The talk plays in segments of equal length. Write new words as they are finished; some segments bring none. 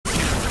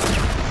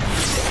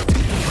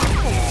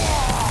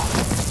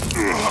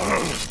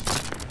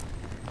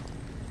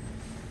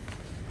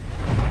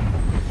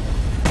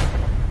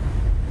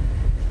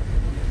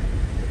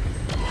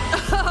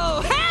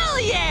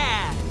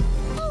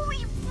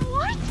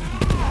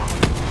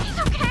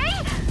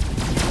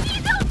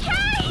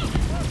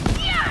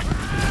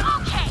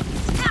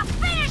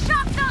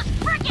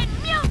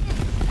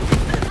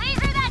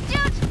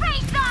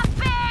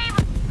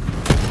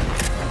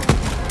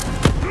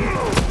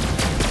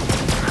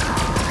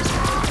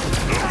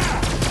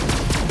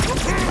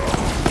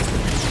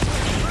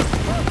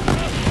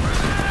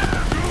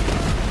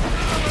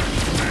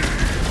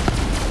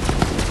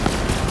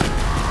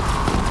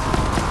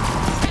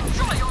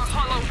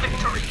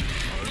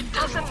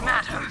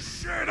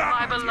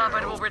My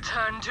beloved will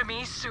return to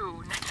me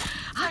soon.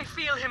 I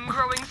feel him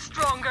growing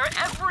stronger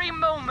every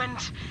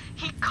moment.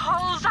 He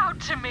calls out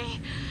to me,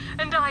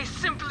 and I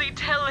simply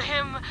tell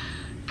him,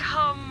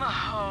 come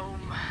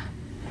home.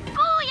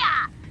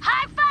 Booyah!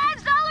 High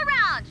fives all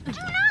around! Do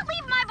not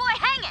leave my boy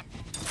hanging!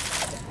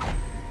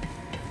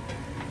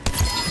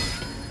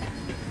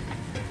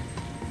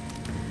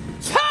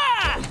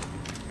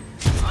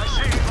 I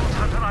say, Vault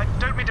Hunter, I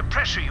don't mean to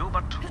pressure you,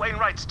 but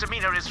Wainwright's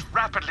demeanor is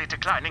rapidly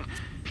declining.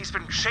 He's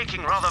been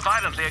shaking rather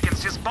violently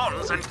against his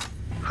bonds, and...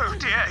 oh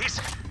dear, he's...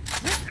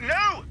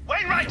 No!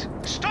 Wainwright!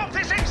 Stop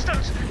this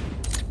instant!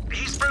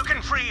 He's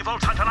broken free,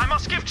 Vault Hunter. I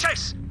must give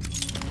chase!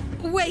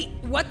 Wait,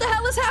 what the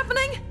hell is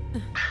happening?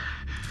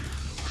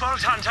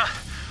 Vault Hunter,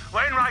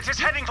 Wainwright is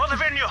heading for the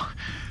venue.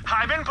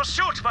 I'm in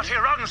pursuit, but he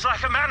runs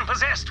like a man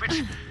possessed,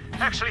 which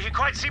actually he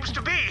quite seems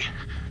to be.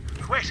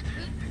 Wait,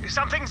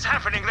 something's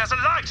happening. There's a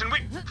light and we...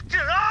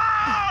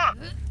 Ah!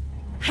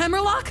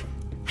 Hammerlock?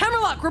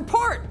 Hammerlock,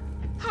 report!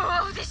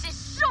 Oh, this is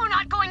so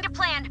not going to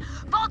plan.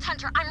 Vault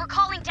Hunter, I'm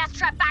recalling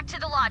Deathtrap back to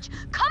the lodge.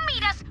 Come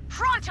meet us,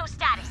 pronto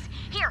status.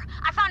 Here,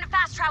 I found a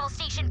fast travel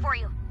station for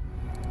you.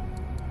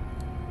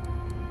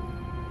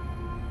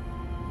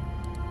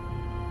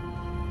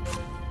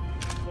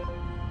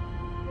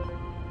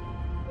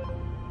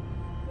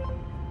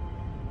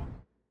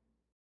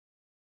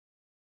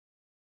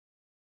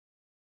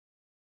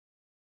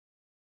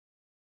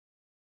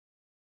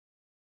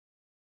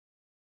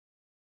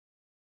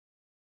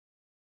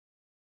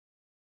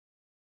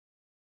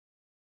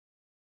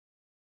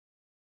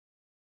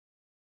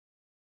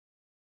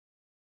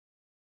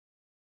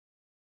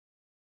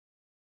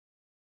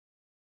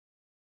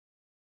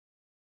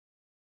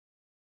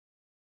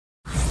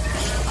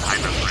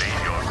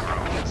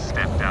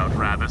 Stepped out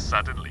rather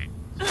suddenly,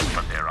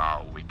 but there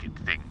are wicked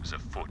things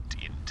afoot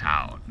in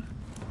town.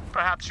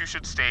 Perhaps you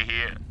should stay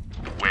here,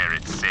 where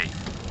it's safe.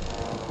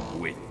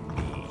 With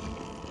me.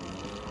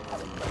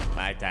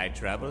 Might I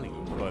trouble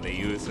you for the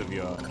use of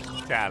your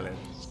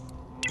talents?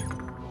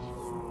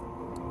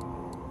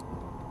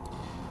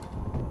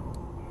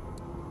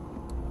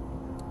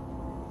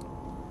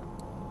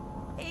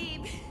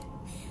 Abe,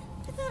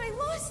 I thought I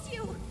lost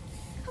you.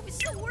 I was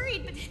so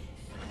worried, but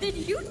then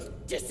you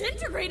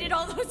disintegrated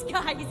all those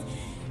guys.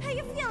 How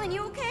you feeling?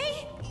 You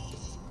okay?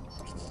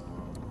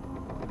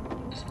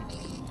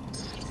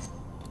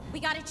 We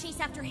gotta chase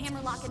after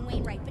Hammerlock and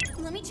Wainwright, but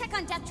let me check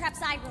on Deathtrap's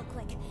side real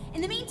quick.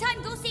 In the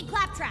meantime, go see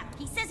Claptrap.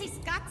 He says he's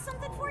got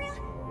something for you.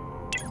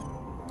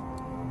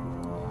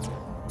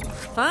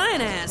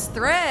 Fine ass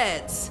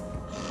threads.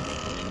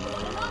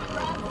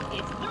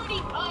 It's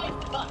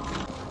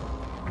 $35.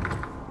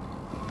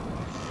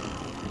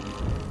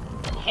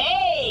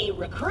 Hey,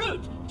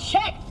 recruit!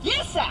 Check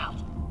this out!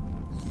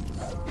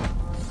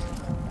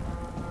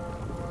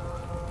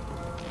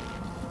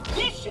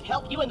 This should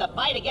help you in the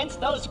fight against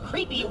those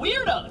creepy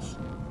weirdos!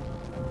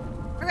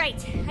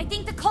 Right, I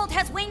think the cult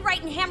has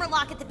Wainwright and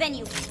Hammerlock at the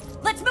venue.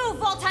 Let's move,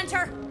 Vault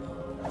Hunter!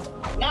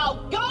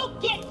 Now go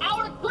get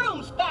our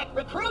grooms back,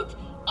 recruit!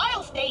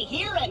 I'll stay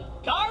here and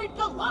guard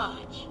the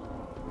lodge.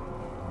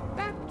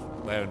 That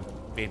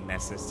won't be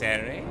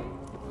necessary.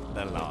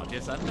 The lodge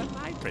is under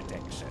my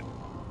protection.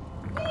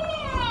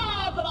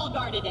 Yeah, but I'll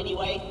guard it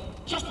anyway,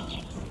 just in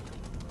case.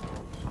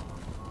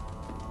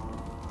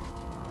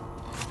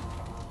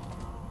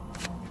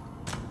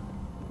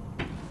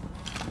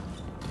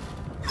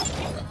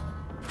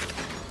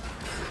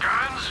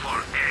 Guns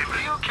for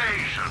every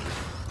occasion.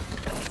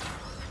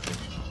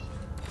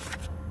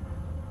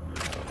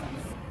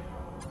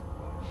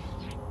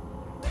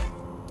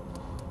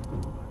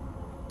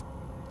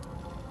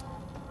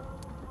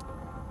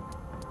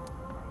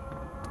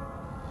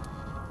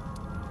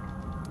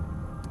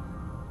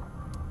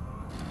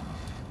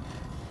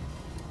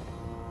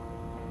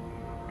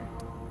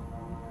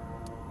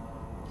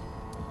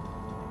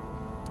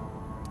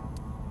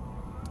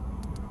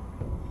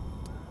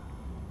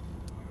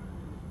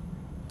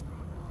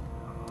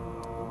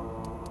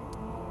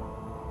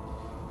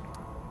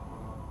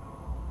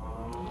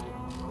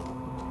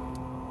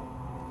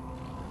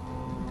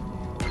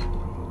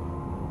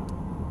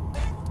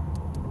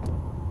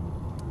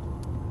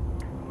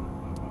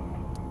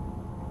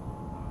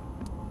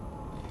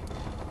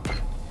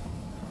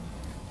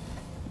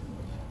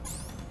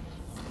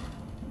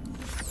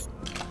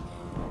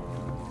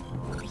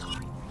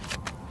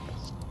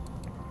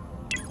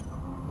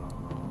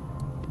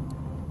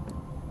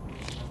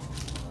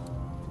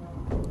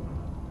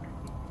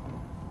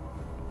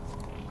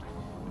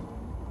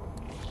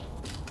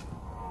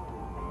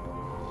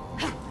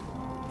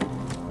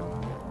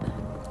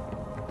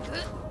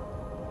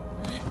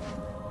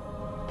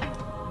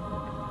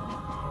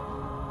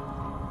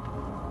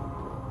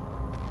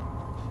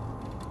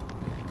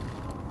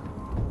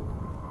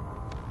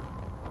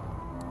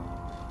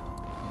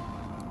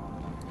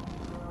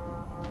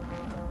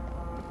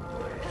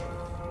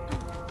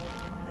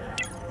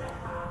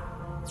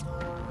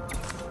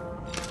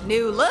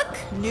 New look,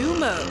 new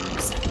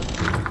modes.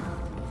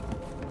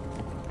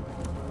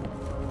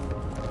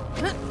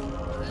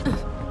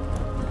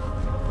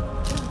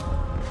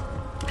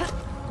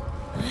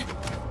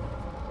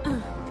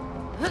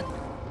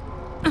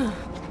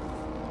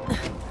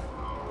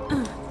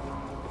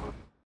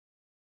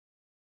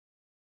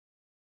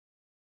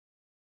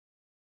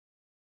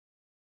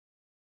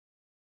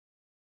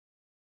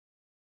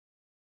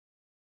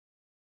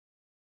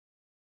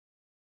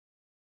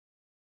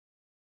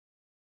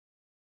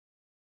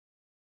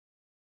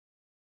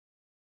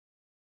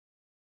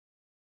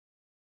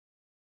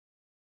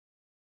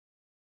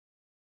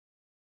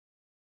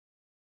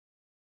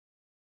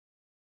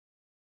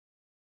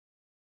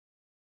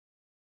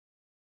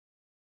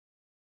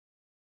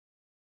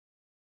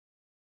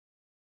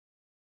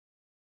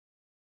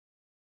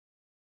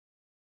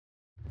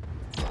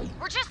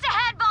 We're just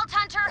ahead, Vault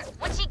Hunter.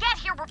 Once you get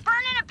here, we're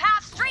burning a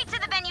path straight to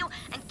the venue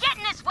and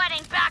getting this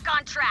wedding back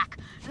on track.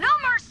 No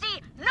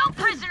mercy, no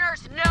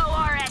prisoners, no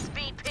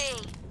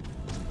RSVP.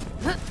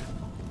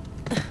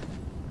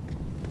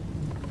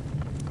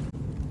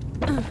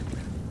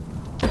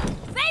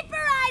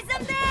 Vaporize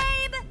him,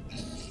 babe!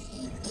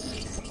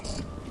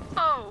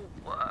 Oh,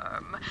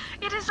 Worm.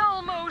 It is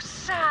almost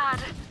sad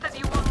that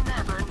you will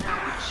never know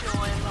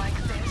joy like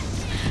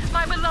this.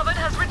 My beloved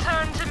has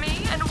returned to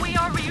me, and we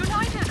are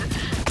reunited.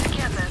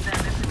 Together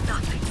there is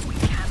nothing we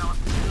cannot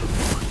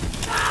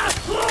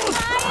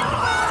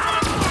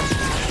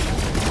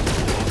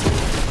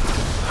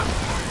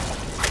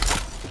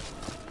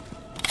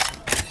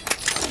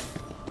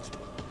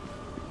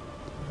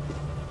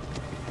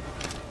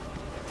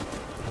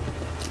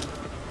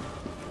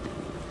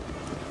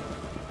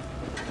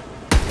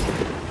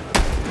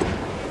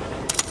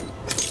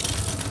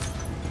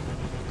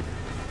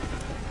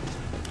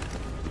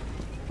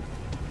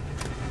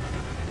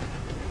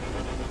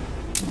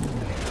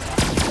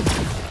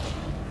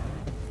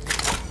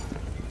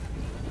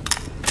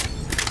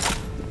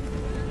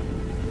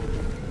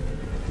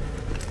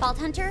Vault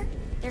Hunter,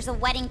 there's a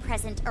wedding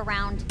present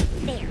around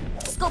there.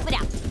 Scope it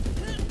out.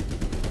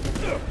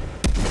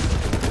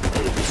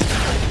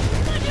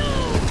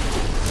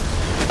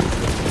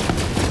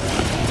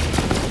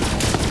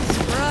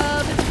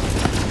 Scrub.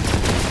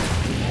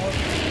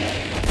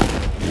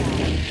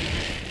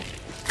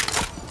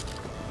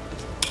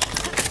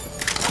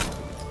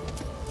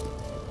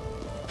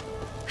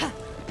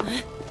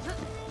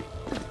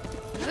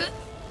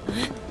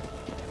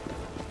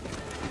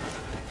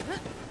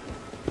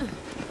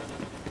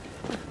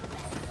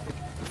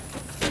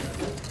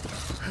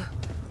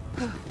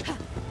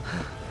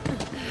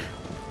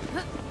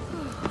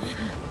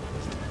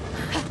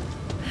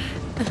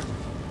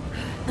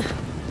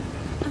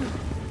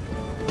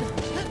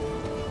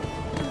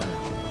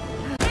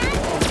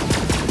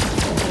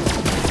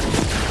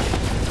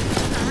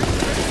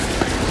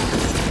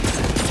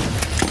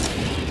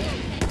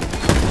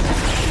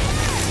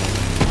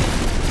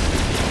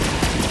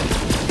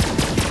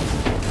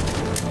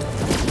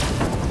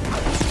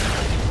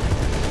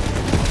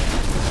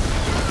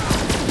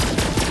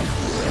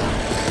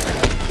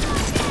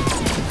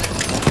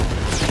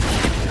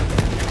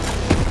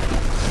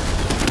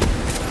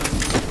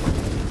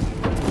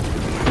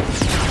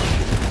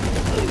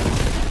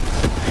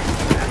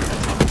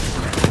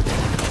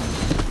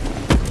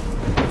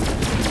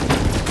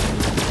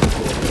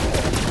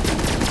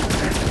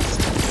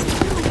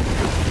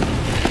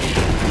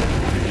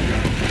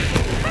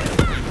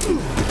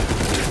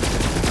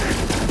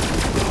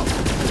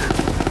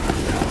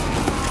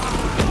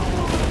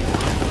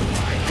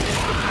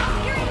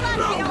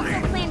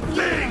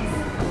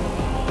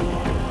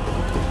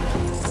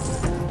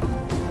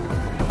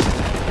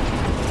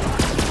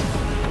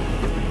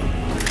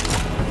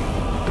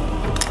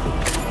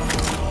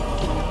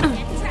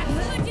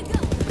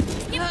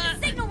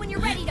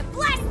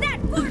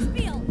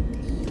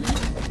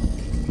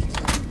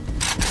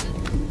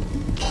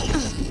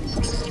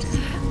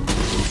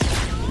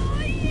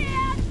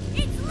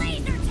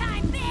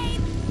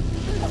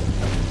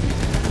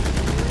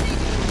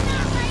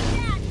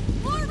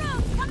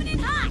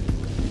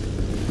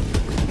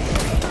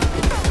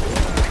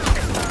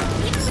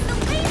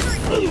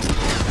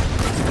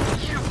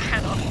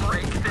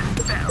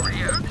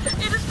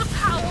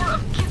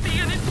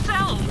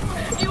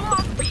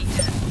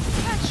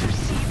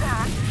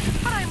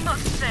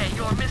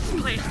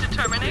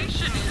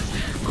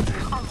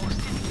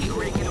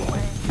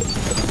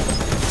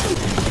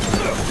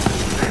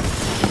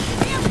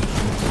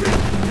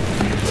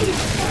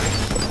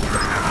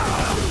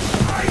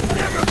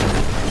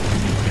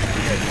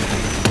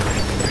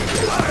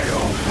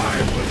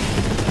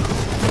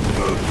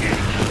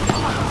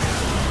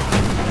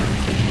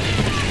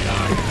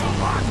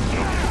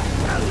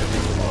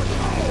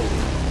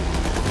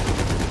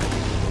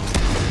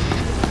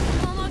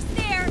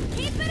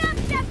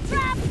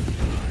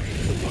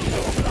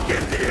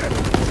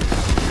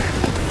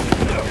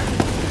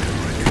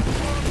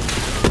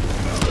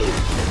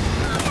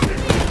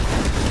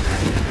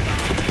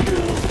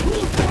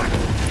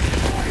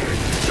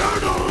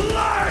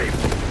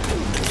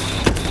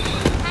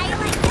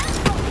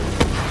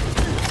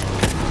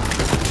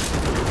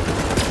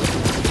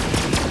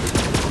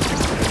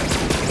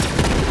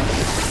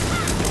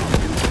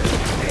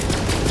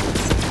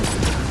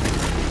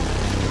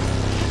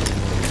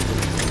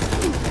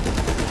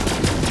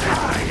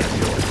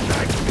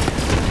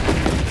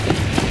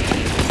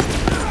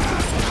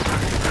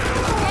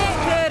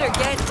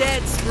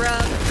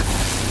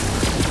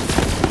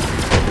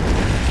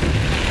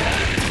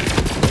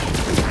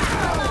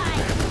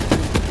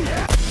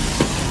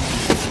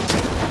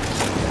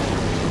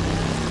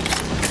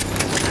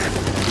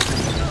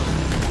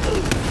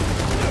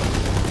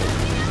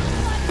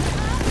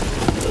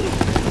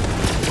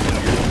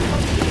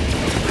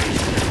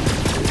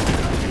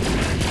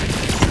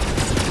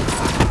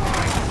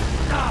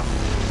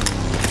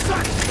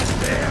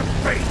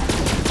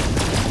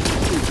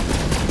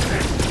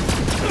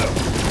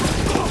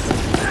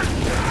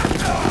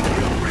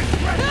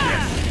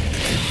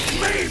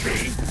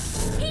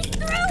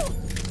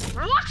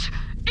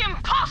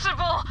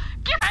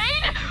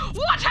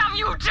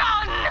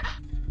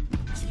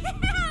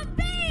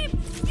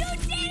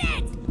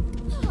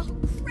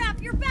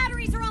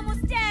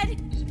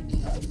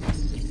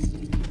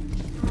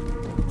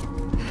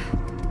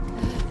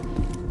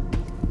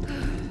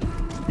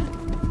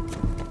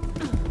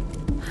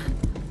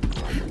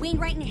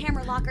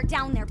 Hammerlock are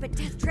down there, but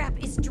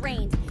Deathtrap is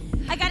drained.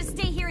 I gotta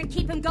stay here and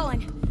keep him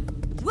going.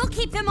 We'll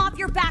keep them off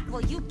your back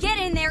while you get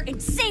in there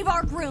and save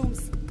our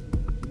grooms.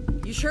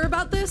 You sure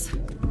about this?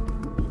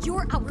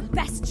 You're our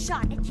best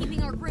shot at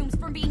keeping our grooms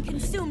from being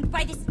consumed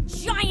by this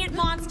giant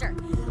monster.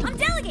 I'm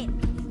delegating.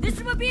 This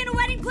is what being a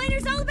wedding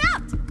planner's all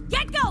about.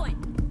 Get going.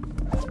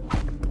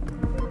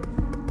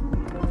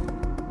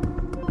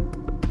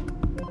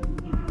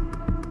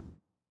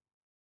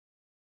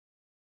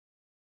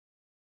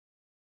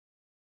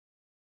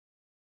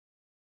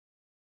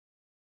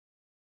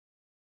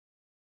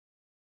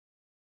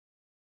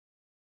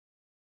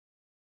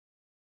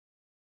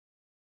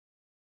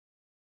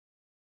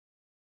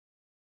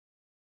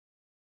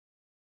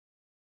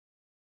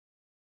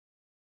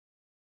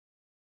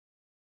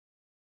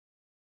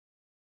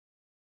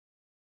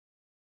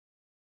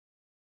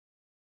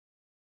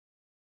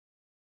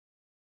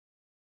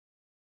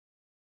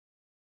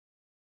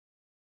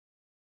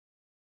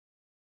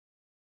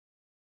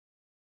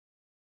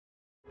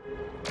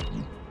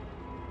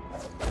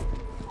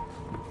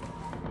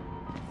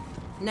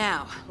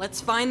 Now,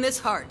 let's find this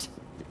heart.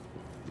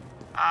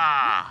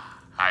 Ah,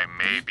 I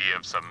may be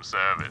of some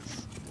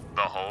service.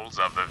 The halls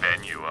of the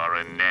venue are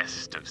a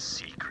nest of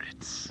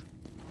secrets.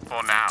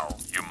 For now,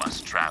 you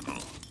must travel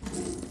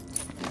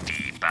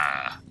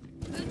deeper.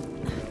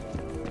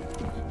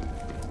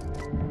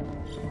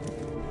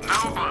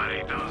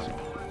 Nobody does.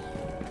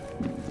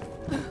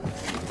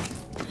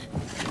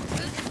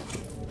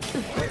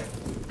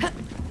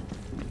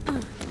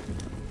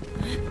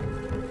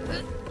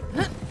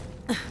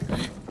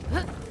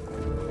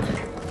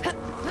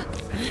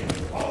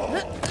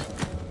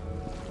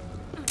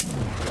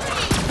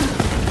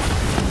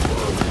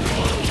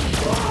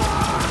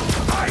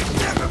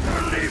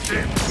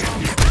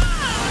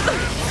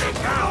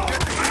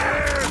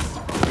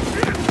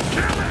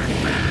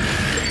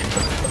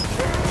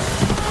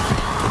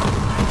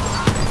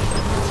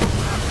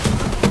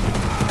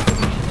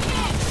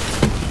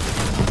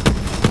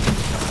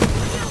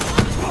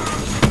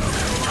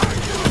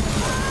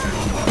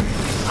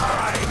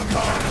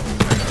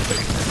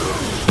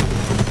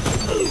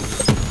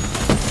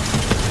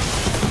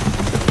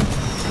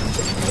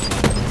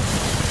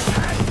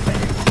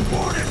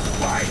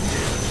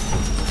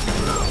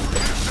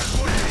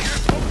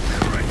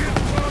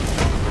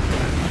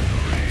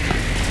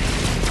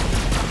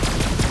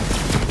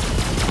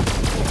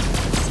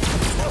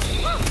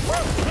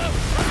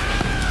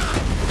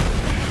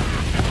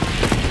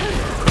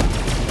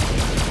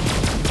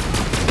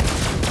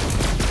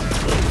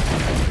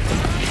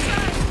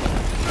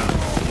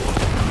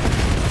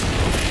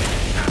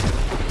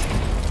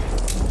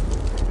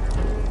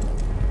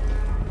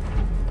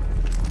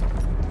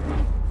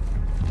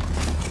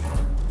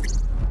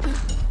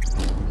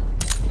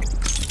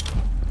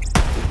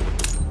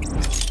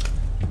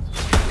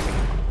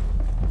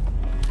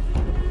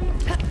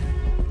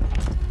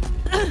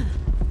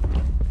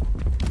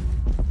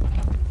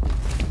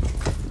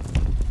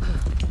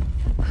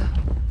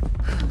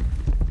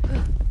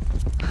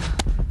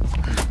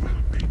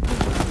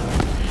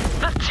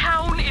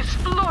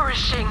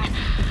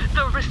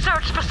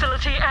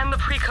 And the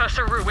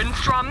precursor ruins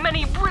draw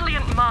many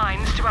brilliant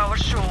minds to our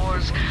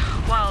shores,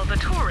 while the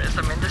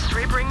tourism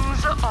industry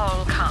brings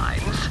all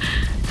kinds.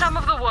 Some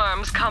of the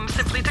worms come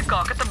simply to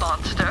gawk at the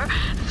monster,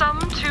 some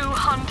to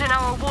hunt in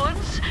our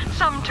woods,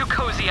 some to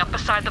cozy up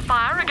beside the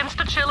fire against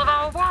the chill of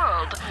our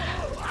world.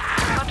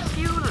 But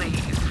few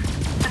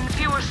leave, and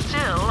fewer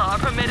still are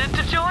permitted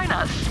to join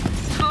us.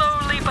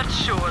 Slowly but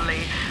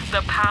surely,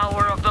 the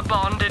power of the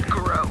bonded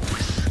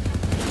grows.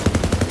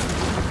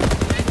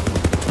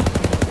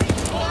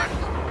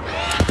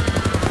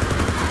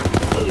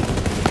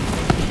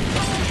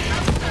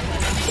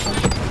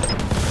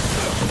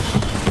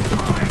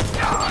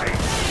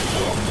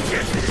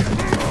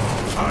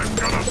 I'm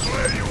gonna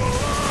flay you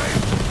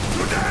alive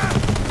to death!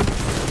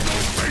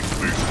 Make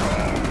me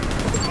strong!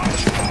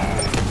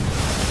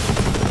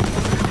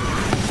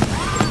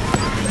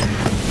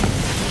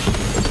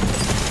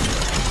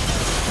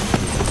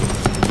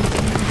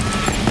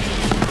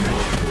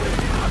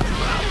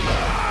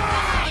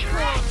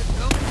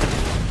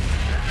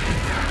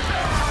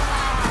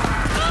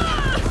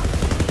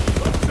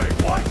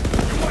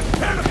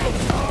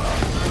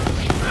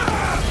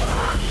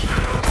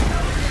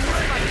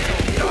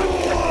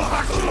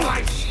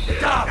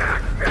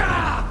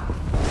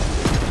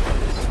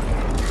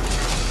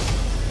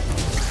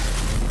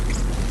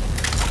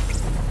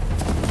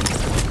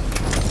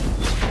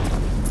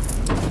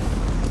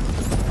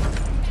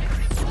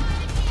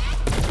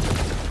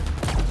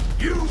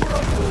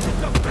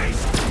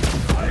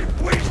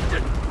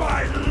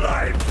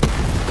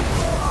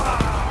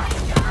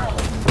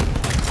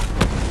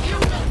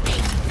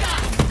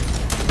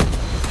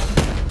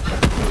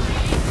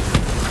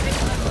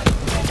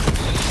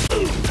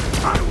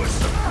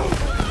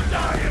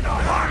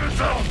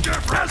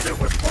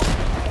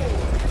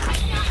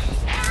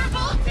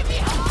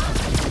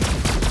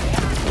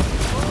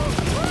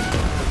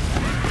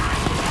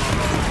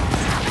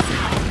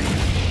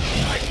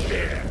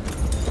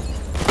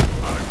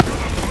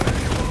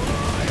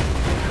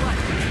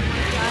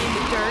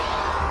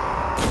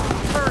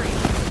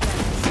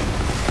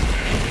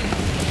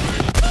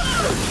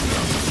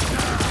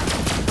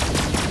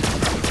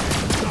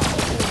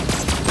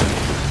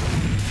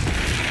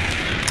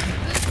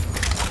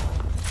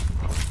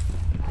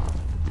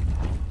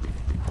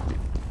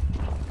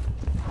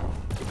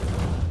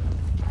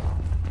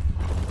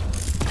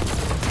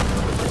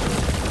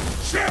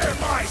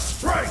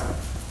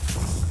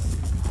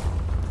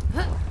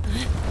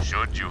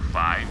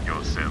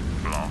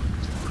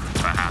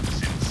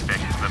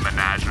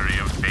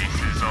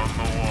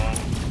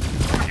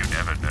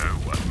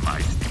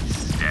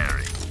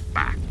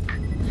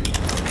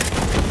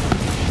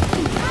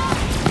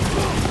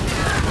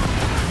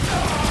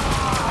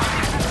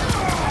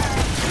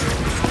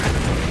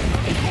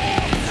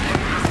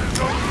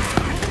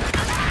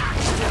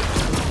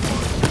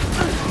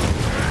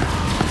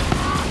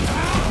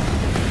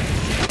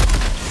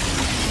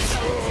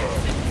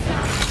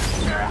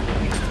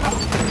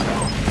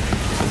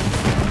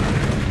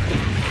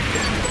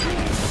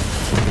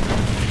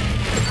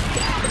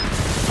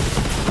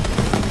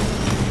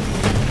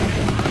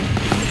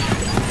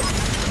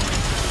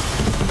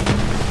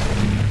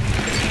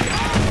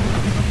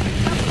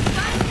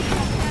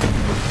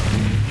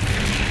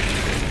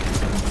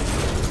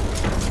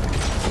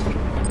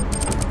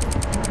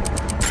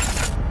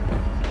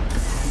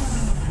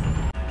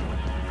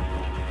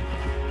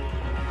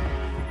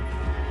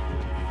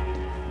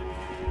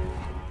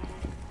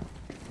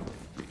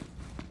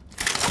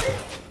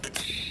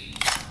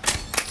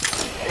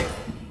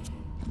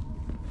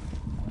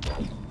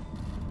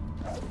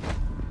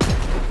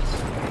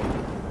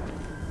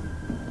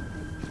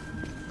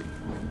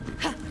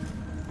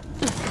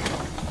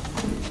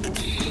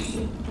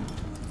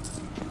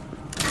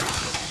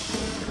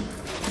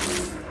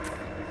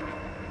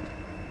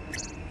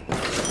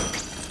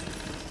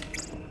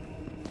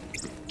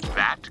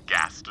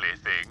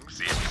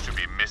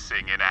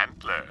 missing an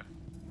antler.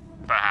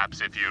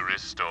 Perhaps if you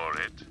restore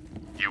it,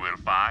 you will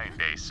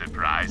find a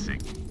surprising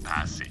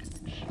passage.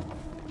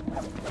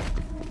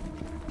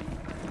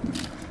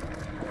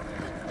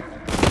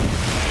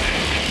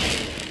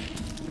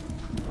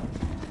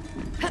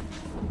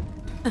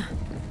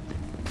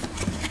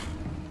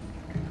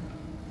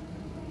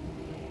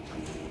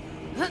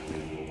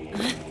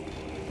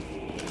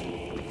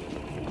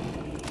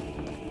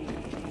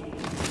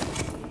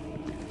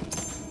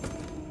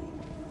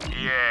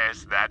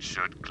 Yes, that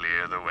should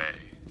clear the way.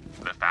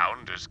 The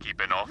founders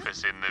keep an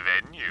office in the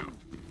venue.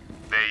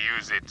 They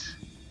use it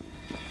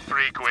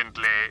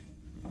frequently.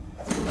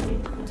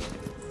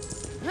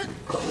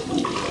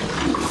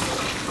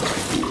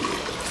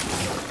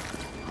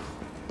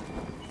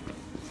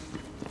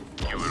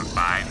 You will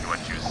find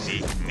what you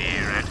seek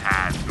near at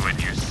hand when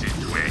you sit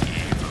where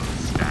evil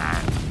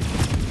stands.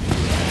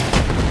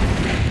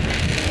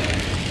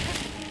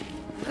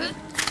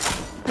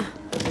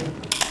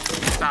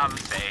 Some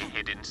say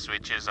hidden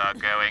switches are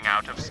going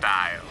out of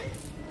style,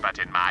 but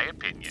in my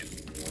opinion,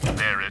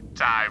 they're a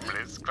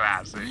timeless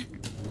classic.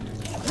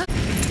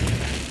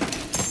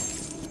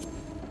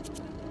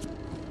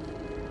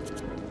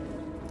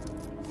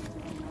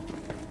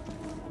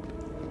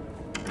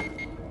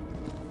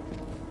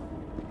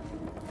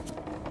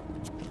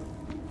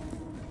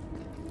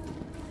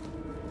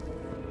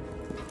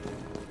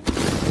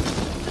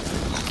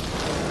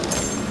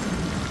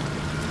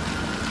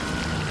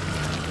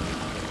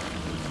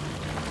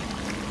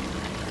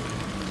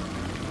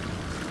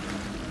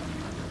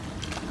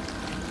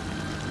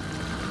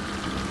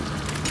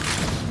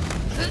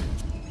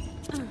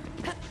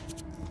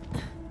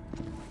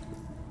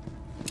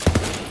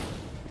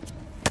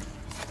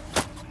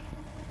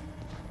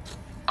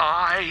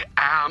 I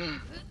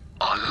am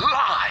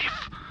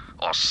alive,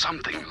 or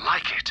something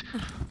like it.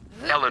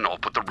 Eleanor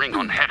put the ring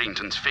on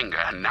Harrington's finger,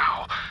 and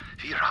now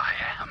here I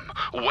am,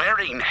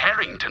 wearing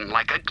Harrington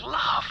like a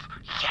glove.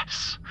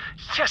 Yes,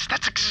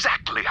 that's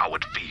exactly how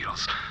it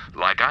feels.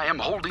 Like I am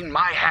holding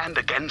my hand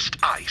against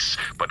ice,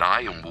 but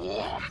I am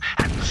warm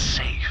and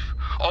safe.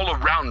 All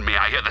around me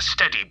I hear the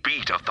steady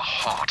beat of the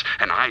heart,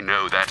 and I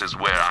know that is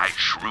where I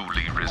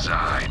truly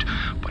reside.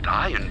 But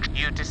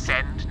you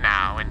descend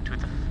now into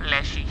the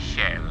fleshy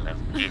shell of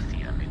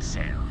Githium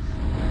itself.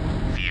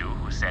 Few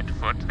who set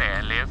foot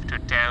there live to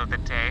tell the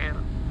tale,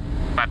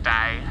 but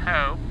I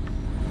hope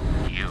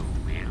you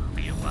will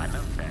be one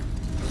of them.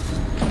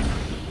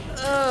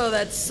 Oh,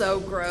 that's so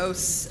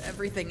gross.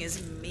 Everything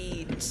is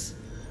meat.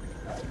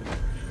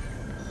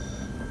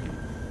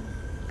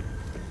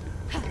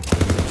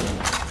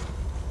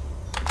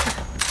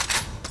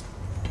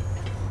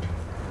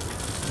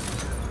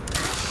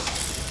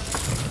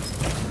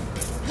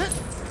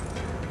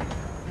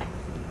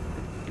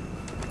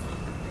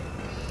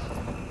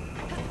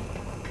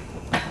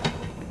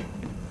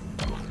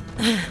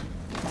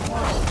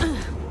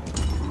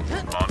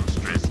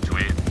 Monstrous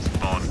twins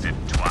bonded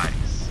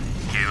twice.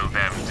 Kill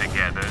them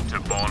together to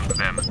bond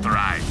them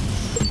thrice.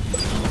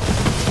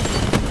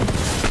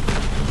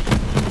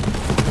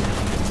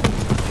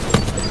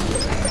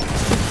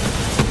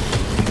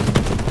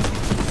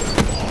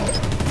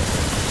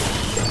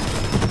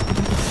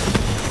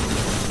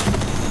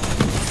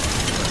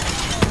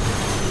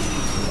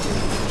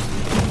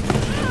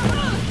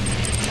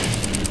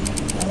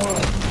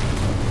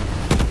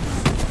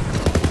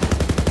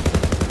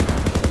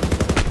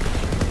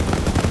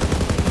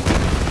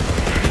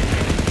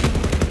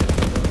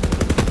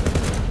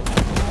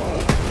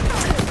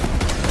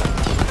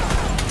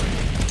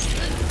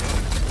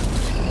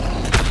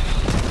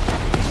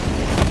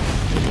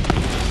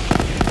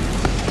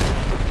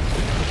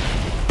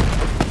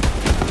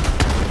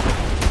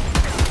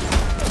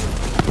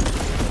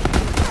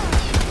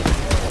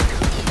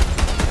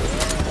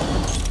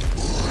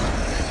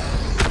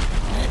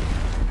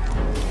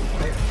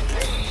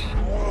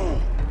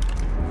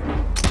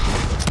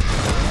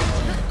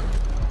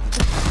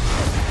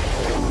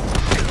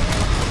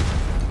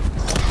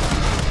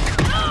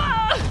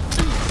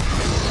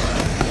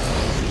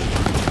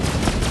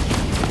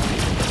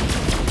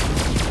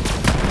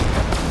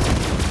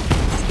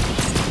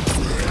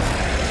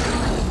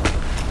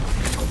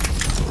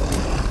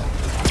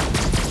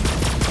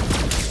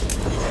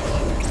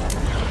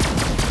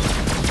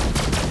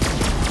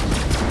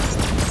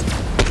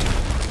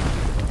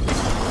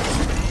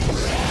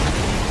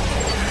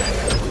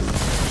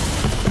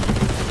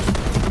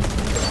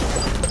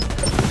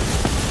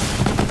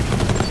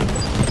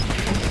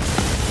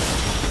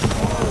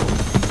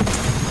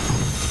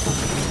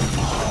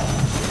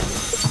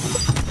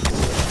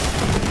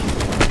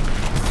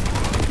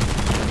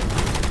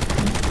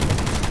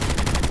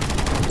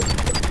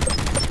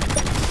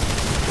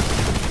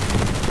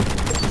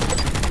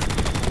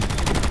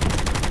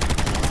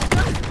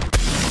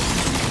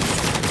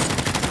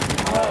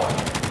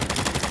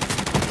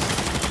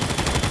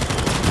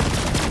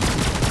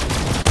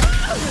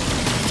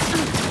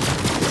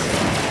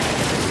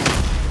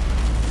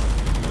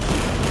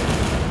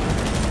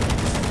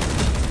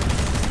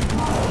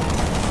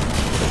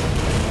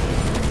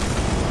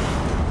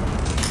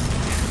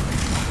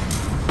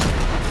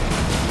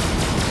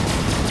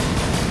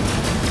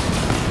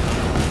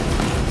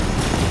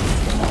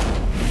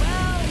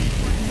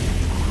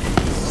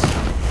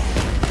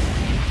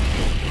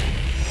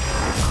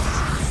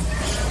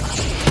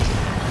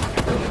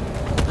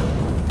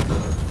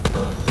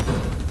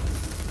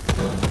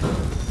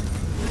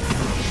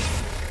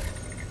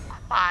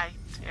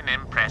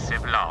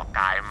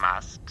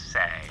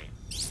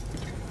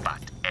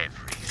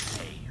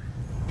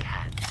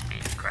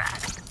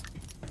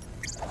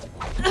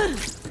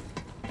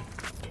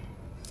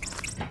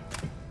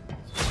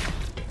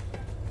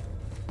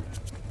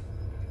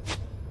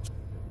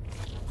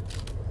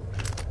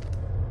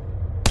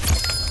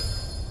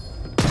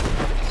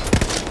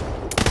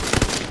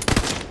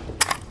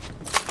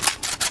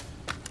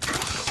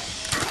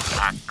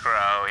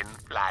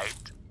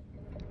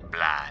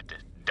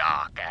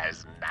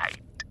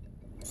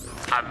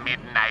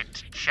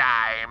 midnight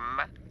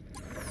chime.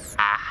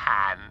 A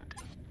hand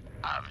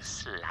of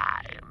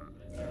slime.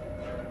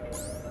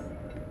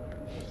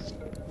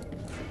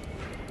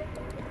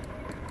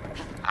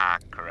 A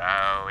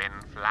crow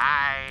in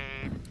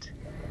flight.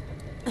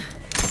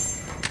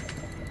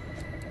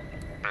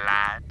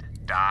 Blood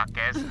dark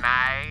as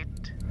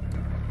night.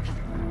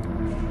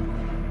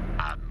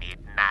 A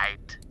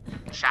midnight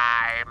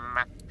chime.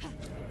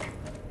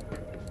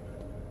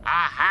 A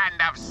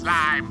hand of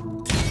slime.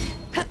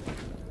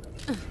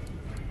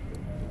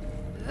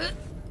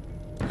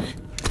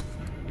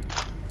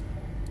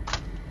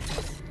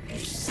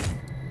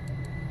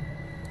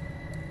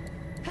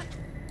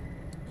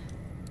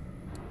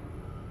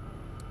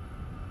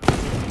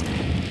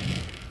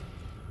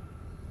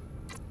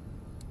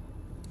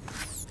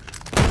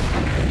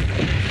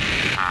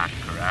 A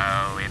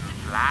crow in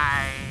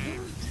flight.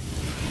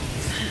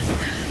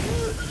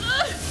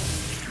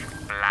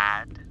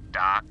 Blood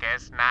dark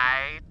as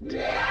night.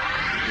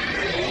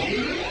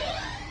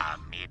 A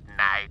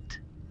midnight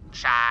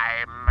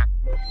chime.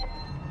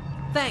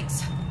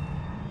 Thanks.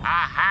 A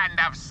hand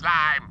of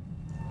slime.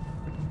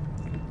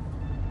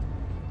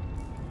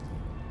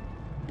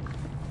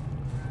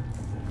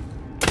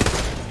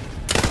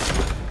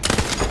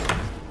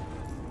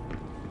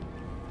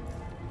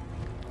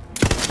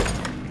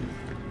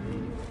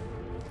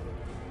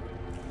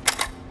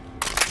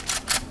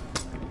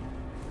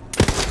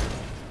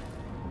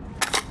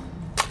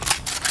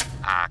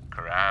 A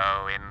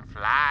crow in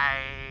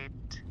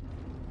flight.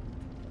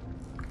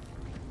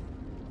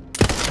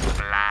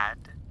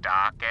 Blood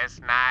dark as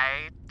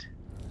night.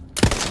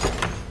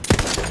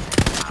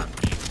 A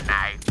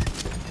midnight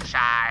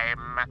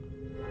chime.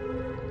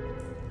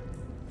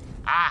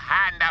 A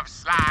hand of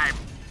slime.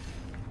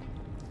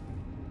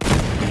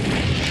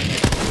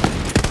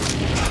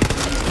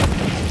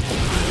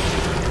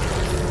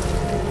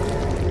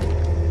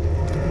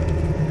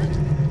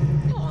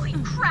 Holy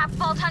crap,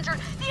 Vault Hunter!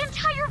 The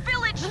entire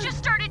village just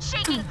started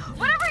shaking!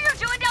 Whatever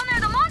you're doing down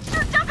there, the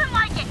monster doesn't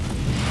like it!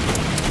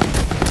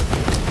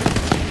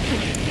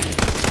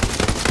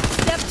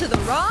 Step to the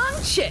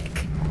wrong chick.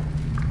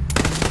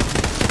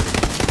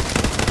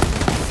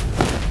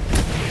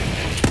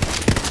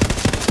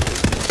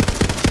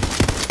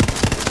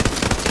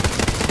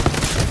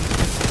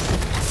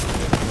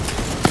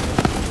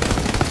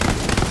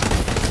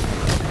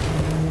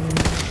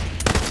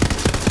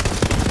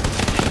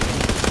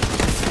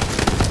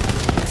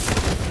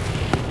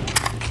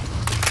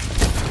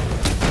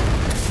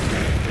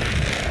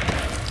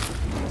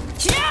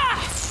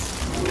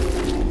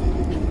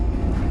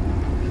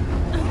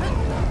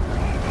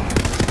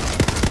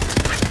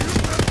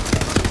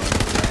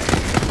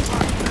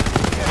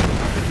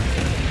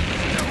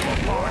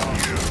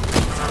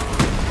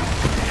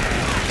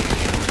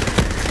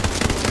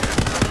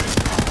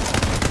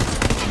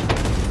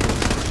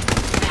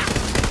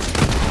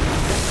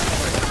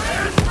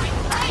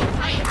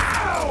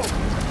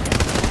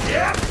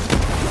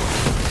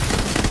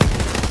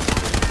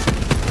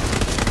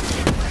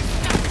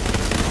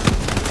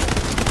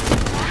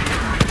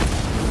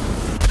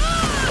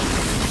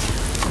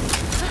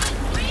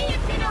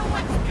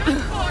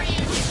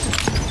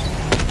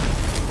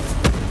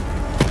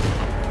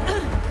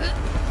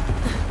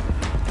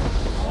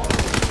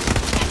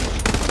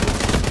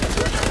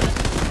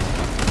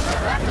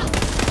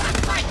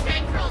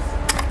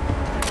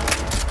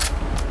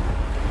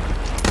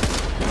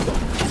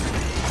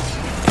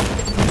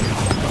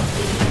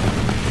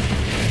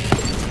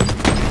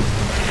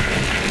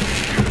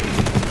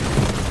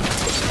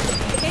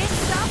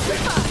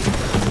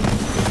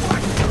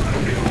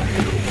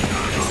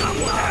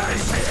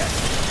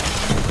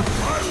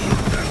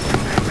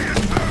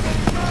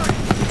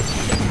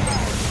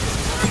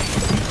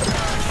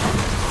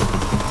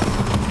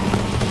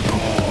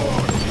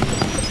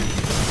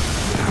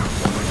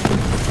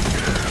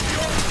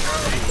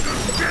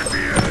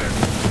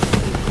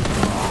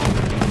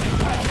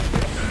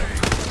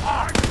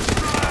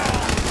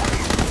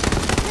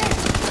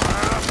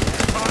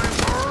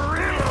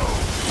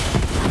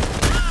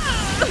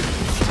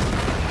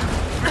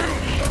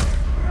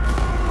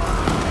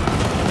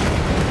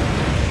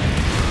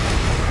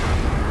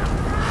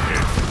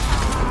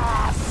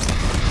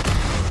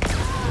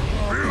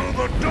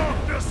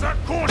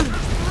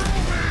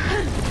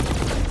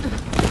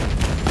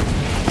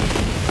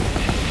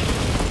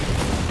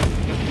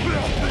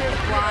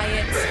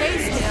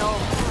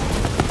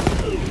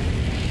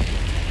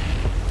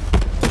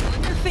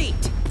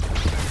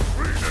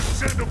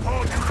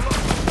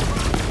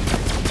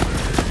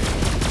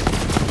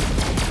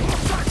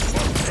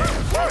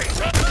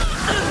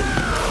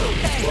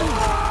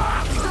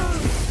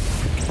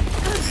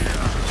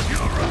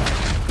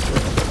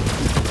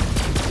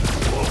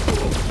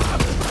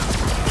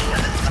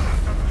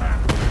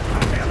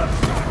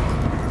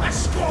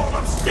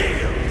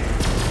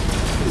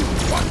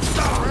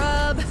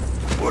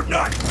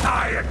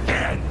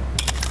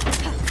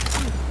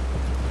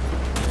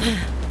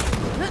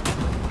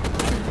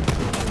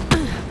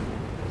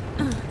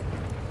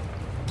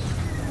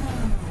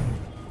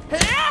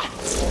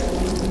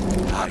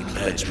 I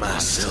pledge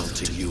myself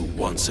to you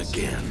once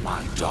again,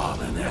 my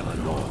darling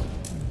Eleanor.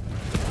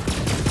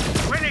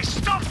 Winnie,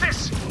 stop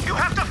this! You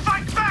have to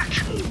fight back!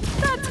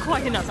 That's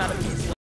quite enough out of you.